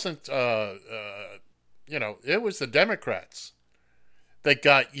 It wasn't, it was the Democrats that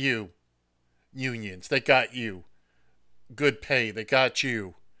got you unions, that got you good pay, that got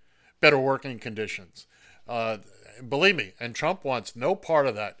you better working conditions. Believe me, and Trump wants no part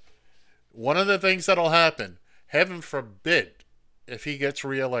of that. One of the things that'll happen, heaven forbid, if he gets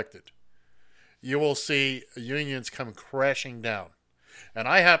reelected, you will see unions come crashing down. And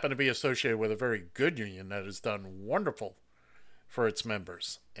I happen to be associated with a very good union that has done wonderful for its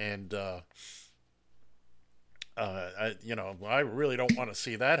members. And, I really don't want to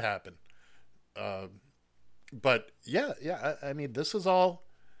see that happen. But yeah, I mean, this is all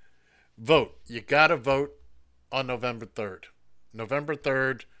vote. You got to vote on November 3rd. November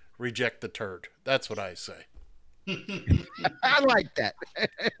 3rd, reject the turd. That's what I say. I like that.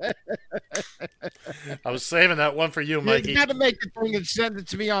 I was saving that one for you, Mikey. You got to make a thing and send it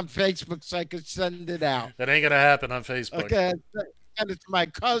to me on Facebook so I can send it out. It ain't going to happen on Facebook. Okay. Send it to my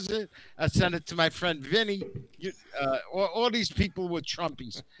cousin. I send it to my friend Vinny. All these people were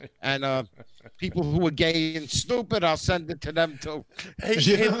Trumpies. And people who were gay and stupid, I'll send it to them too.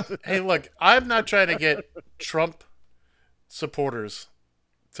 Hey, look, I'm not trying to get Trump supporters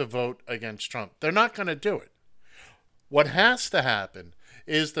to vote against Trump. They're not going to do it. What has to happen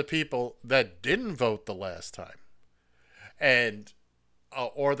is the people that didn't vote the last time, and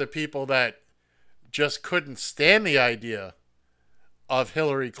or the people that just couldn't stand the idea of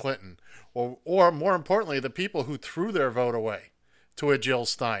Hillary Clinton, or more importantly, the people who threw their vote away to a Jill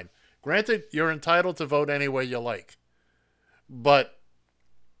Stein. Granted, you're entitled to vote any way you like, but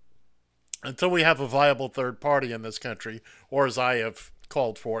until we have a viable third party in this country, or as I have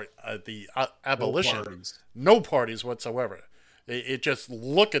called for the abolition, no parties whatsoever. It just,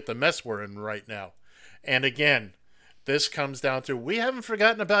 look at the mess we're in right now. And again, this comes down to, we haven't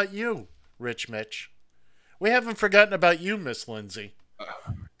forgotten about you, Rich Mitch. We haven't forgotten about you, Miss Lindsay.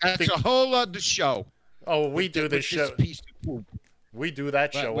 That's a whole other show. Oh, we do this show. Piece of poop. We do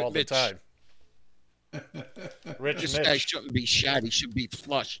that show all the time. Rich This Mitch. guy shouldn't be shot. He should be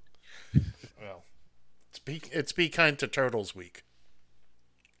flushed. Well, it's Be Kind to Turtles Week.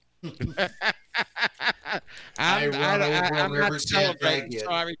 I'm not celebrating.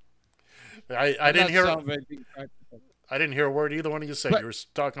 Sorry. I didn't hear. I didn't hear a word either one of you said. You were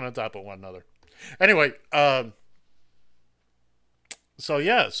talking on top of one another. Anyway,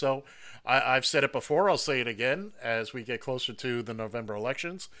 so I've said it before. I'll say it again. As we get closer to the November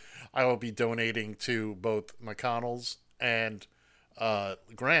elections, I will be donating to both McConnell's and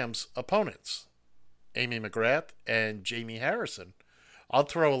Graham's opponents, Amy McGrath and Jamie Harrison. I'll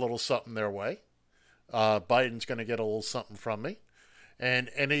throw a little something their way. Biden's going to get a little something from me. And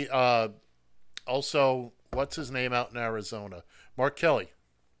any also, what's his name out in Arizona? Mark Kelly.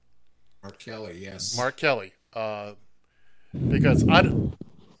 Mark Kelly, yes. Mark Kelly. Because I don't...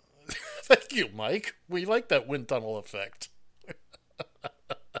 Thank you, Mike. We like that wind tunnel effect.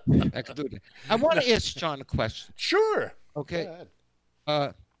 I can do that. I want to ask John a question. Sure. Okay.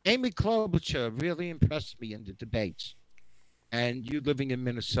 Amy Klobuchar really impressed me in the debates. And you living in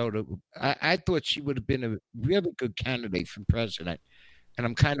Minnesota, I thought she would have been a really good candidate for president. And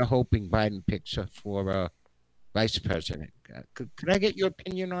I'm kind of hoping Biden picks her for vice president. Could I get your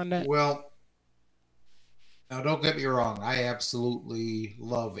opinion on that? Well, now don't get me wrong. I absolutely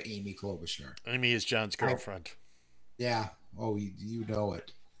love Amy Klobuchar. Amy is John's girlfriend. Yeah. Oh, you know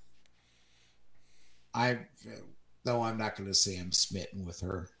it. Though I'm not going to say I'm smitten with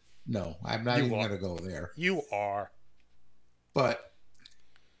her. No, I'm not even going to go there. You are. But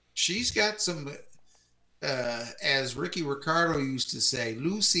she's got some as Ricky Ricardo used to say,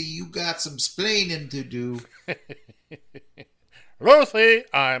 Lucy, you got some splaining to do. Lucy,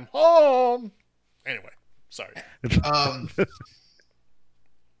 I'm home. Anyway, sorry.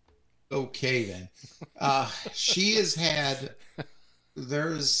 Okay, then. She has had,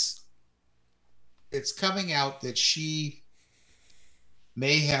 it's coming out that she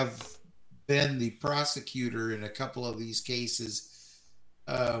may have been the prosecutor in a couple of these cases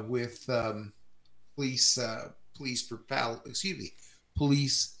with police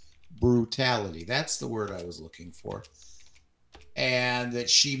brutality. That's the word I was looking for. And that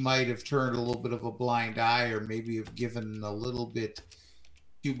she might have turned a little bit of a blind eye, or maybe have given a little bit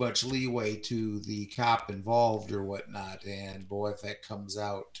too much leeway to the cop involved or whatnot. And boy, if that comes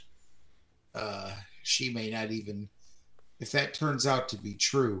out, she may not even, if that turns out to be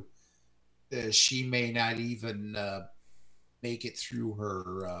true, she may not even make it through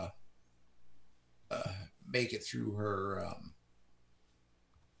her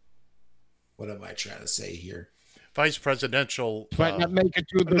what am I trying to say here? Vice presidential. Might not make it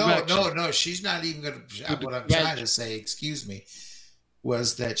through the No. She's not even going to. What I'm trying to say, excuse me,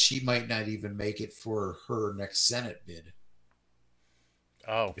 was that she might not even make it for her next Senate bid.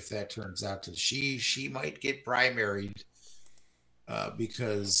 Oh, if that turns out to she might get primaried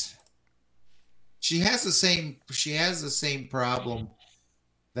because she has the same problem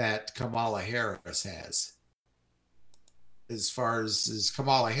that Kamala Harris has. As far as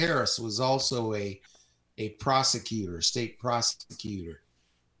Kamala Harris was also a prosecutor, state prosecutor,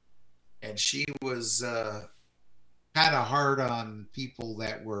 and she was kind of hard on people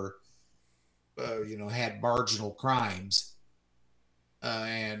that were, had marginal crimes.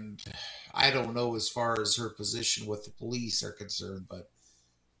 And I don't know as far as her position with the police are concerned, but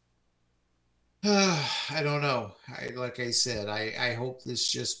I don't know. Like I said, I hope this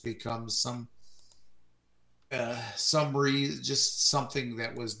just becomes some reason, just something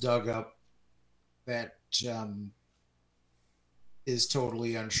that was dug up that is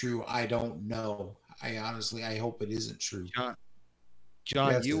totally untrue. I don't know. I hope it isn't true.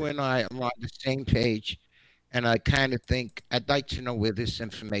 John, yes, you and I are on the same page, and I kind of think I'd like to know where this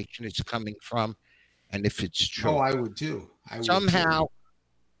information is coming from, and if it's true. Oh, I would too.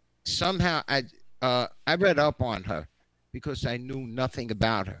 Somehow, I read up on her because I knew nothing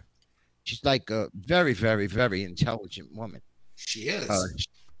about her. She's like a very, very, very intelligent woman. She is.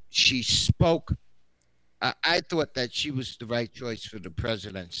 She spoke. I thought that she was the right choice for the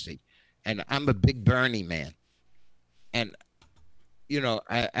presidency. And I'm a big Bernie man. And,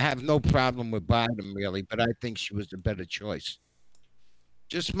 I have no problem with Biden, really, but I think she was the better choice.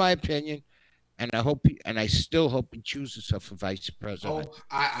 Just my opinion. And I still hope he chooses her for vice president. Oh,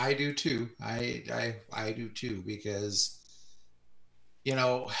 I do too. I do too, because,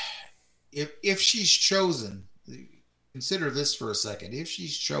 if she's chosen, consider this for a second. If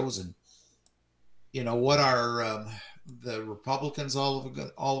she's chosen, what are the Republicans all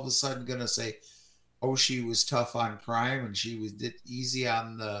of a sudden going to say? Oh, she was tough on crime and she was easy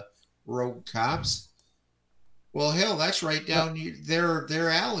on the rogue cops. Well, hell, that's right down their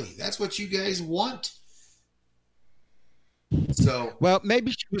alley. That's what you guys want. So, well,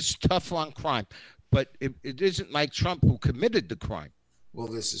 maybe she was tough on crime, but it isn't like Trump who committed the crime. Well,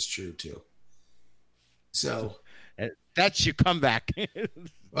 this is true too. So that's your comeback.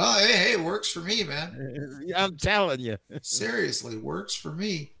 Well, hey, it works for me, man. I'm telling you. Seriously, works for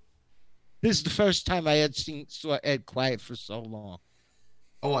me. This is the first time I saw Ed quiet for so long.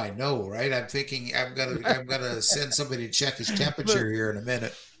 Oh, I know, right? I'm thinking I'm gonna send somebody to check his temperature here in a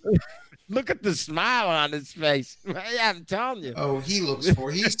minute. Look at the smile on his face. I'm telling you. Oh, he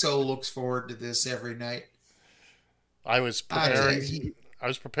so looks forward to this every night. I was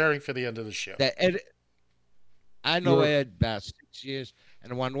preparing for the end of the show. I know Ed about 6 years,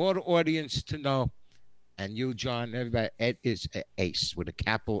 and I want all the audience to know, and you, John, everybody, Ed is an ace with a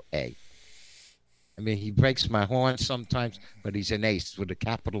capital A. I mean, he breaks my horn sometimes, but he's an ace with a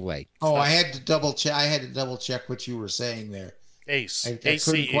capital A. Oh, I had to double check what you were saying there. Ace. I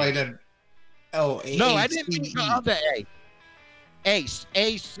couldn't quite. No, I didn't mean the other A. Ace.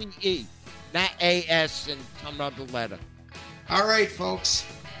 A-C-E. Not A-S and some other letter. All right, folks.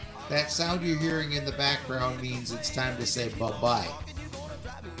 That sound you're hearing in the background means it's time to say bye-bye.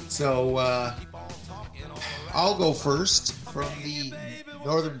 So, I'll go first from the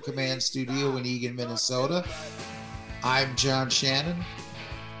Northern Command Studio in Eagan, Minnesota. I'm John Shannon,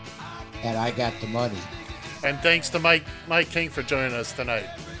 and I got the money. And thanks to Mike King for joining us tonight.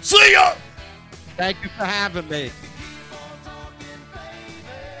 See ya! Thank you for having me.